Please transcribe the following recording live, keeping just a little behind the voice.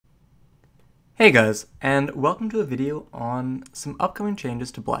Hey guys, and welcome to a video on some upcoming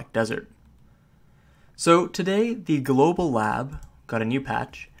changes to Black Desert. So today the Global Lab got a new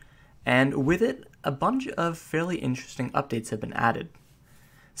patch, and with it a bunch of fairly interesting updates have been added.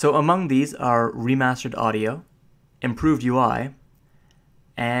 So among these are remastered audio, improved UI,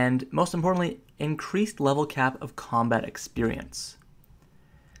 and most importantly, increased level cap of combat experience.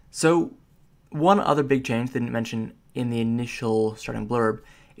 So one other big change they didn't mention in the initial starting blurb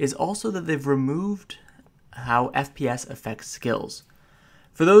is also that they've removed how FPS affects skills.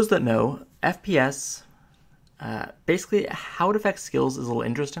 For those that know, FPS, basically how it affects skills is a little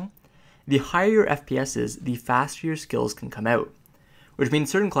interesting. The higher your FPS is, the faster your skills can come out, which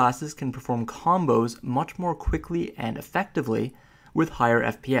means certain classes can perform combos much more quickly and effectively with higher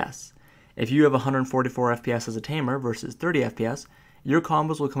FPS. If you have 144 FPS as a tamer versus 30 FPS, your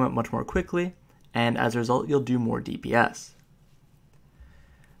combos will come out much more quickly, and as a result, you'll do more DPS.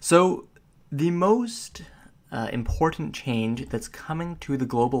 So the most important change that's coming to the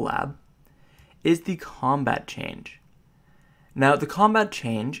Global Lab is the combat change. Now, the combat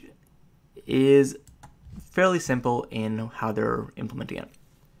change is fairly simple in how they're implementing it.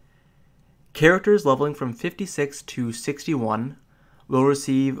 Characters leveling from 56 to 61 will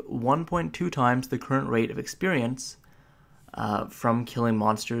receive 1.2 times the current rate of experience from killing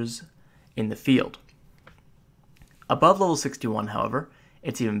monsters in the field. Above level 61, however,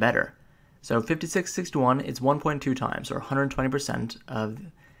 it's even better. So 56-61 is 1.2 times, or 120% of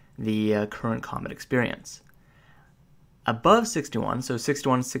the current combat experience. Above 61, so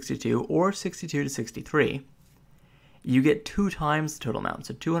 61-62 or 62-63, you get 2 times the total amount,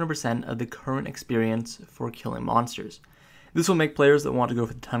 so 200% of the current experience for killing monsters. This will make players that want to go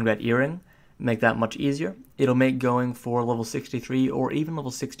for the Tungrat Earring make that much easier. It'll make going for level 63 or even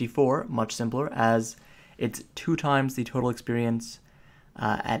level 64 much simpler, as it's 2 times the total experience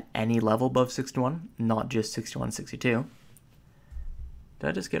at any level above 61, not just 61-62. Did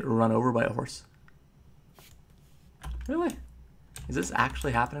I just get run over by a horse? Really? Is this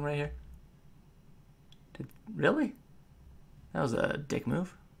actually happening right here? Really? That was a dick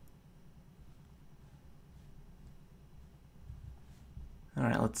move.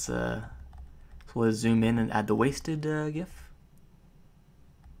 Alright, let's zoom in and add the wasted gif.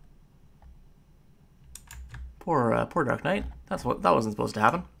 Poor Dark Knight. That wasn't supposed to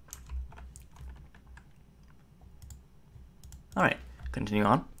happen. Alright, continue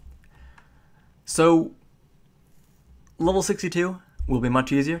on. So, level 62 will be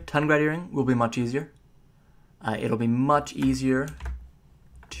much easier. Tungrat Earring will be much easier. It'll be much easier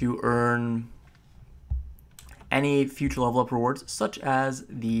to earn any future level up rewards, such as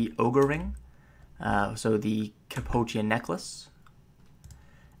the Ogre Ring, so the Capotia Necklace.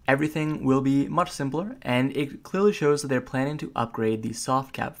 Everything will be much simpler, and it clearly shows that they're planning to upgrade the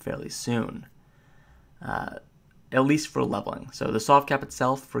soft cap fairly soon, at least for leveling. So the soft cap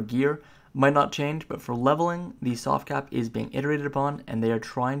itself for gear might not change, but for leveling, the soft cap is being iterated upon, and they are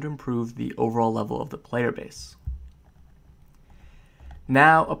trying to improve the overall level of the player base.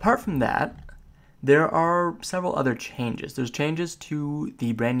 Now, apart from that, there are several other changes. There's changes to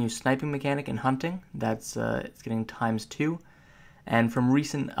the brand new sniping mechanic in hunting. That's it's getting ×2. And from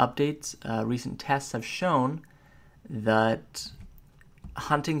recent updates, recent tests have shown that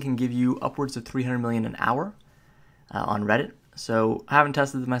hunting can give you upwards of 300 million an hour on Reddit. So I haven't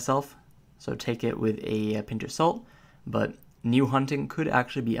tested it myself, so take it with a pinch of salt, but new hunting could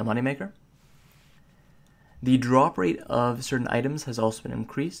actually be a moneymaker. The drop rate of certain items has also been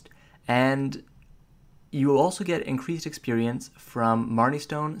increased, and you will also get increased experience from Marnie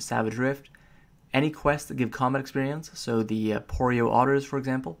Stone, Savage Rift, any quests that give combat experience, so the Porio Otters, for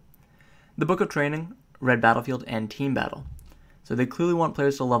example, the Book of Training, Red Battlefield, and Team Battle. So they clearly want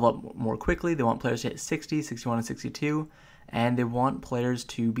players to level up more quickly, they want players to hit 60, 61, and 62, and they want players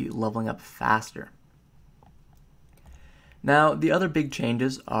to be leveling up faster. Now, the other big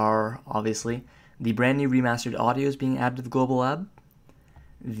changes are, obviously, the brand new remastered audio is being added to the Global Lab,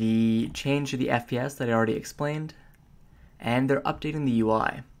 the change to the FPS that I already explained, and they're updating the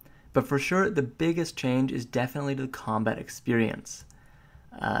UI. But for sure, the biggest change is definitely to the combat experience.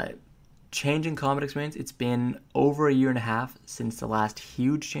 Changing combat experience, it's been over a year and a half since the last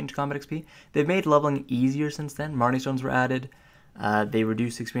huge change to combat XP. They've made leveling easier since then. Marnie Stones were added. They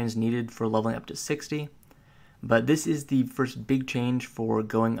reduced experience needed for leveling up to 60. But this is the first big change for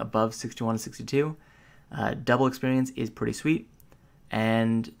going above 61 and 62. Double experience is pretty sweet.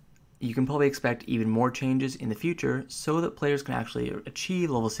 And you can probably expect even more changes in the future so that players can actually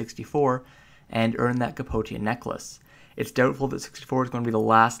achieve level 64 and earn that Capotia Necklace. It's doubtful that 64 is going to be the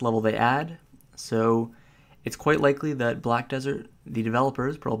last level they add, so it's quite likely that Black Desert, the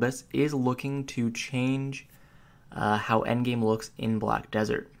developers, Pearlbis, is looking to change how endgame looks in Black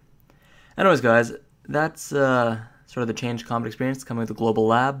Desert. Anyways, guys, that's sort of the changed combat experience coming with the global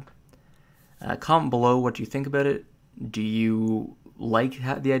lab. Comment below what you think about it. Do you like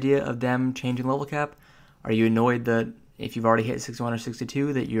the idea of them changing level cap? Are you annoyed that if you've already hit 61 or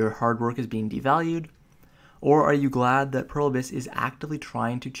 62 that your hard work is being devalued? Or are you glad that Pearlbis is actively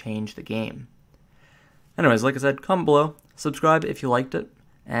trying to change the game? Anyways, like I said, comment below, subscribe if you liked it,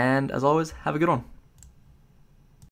 and as always, have a good one.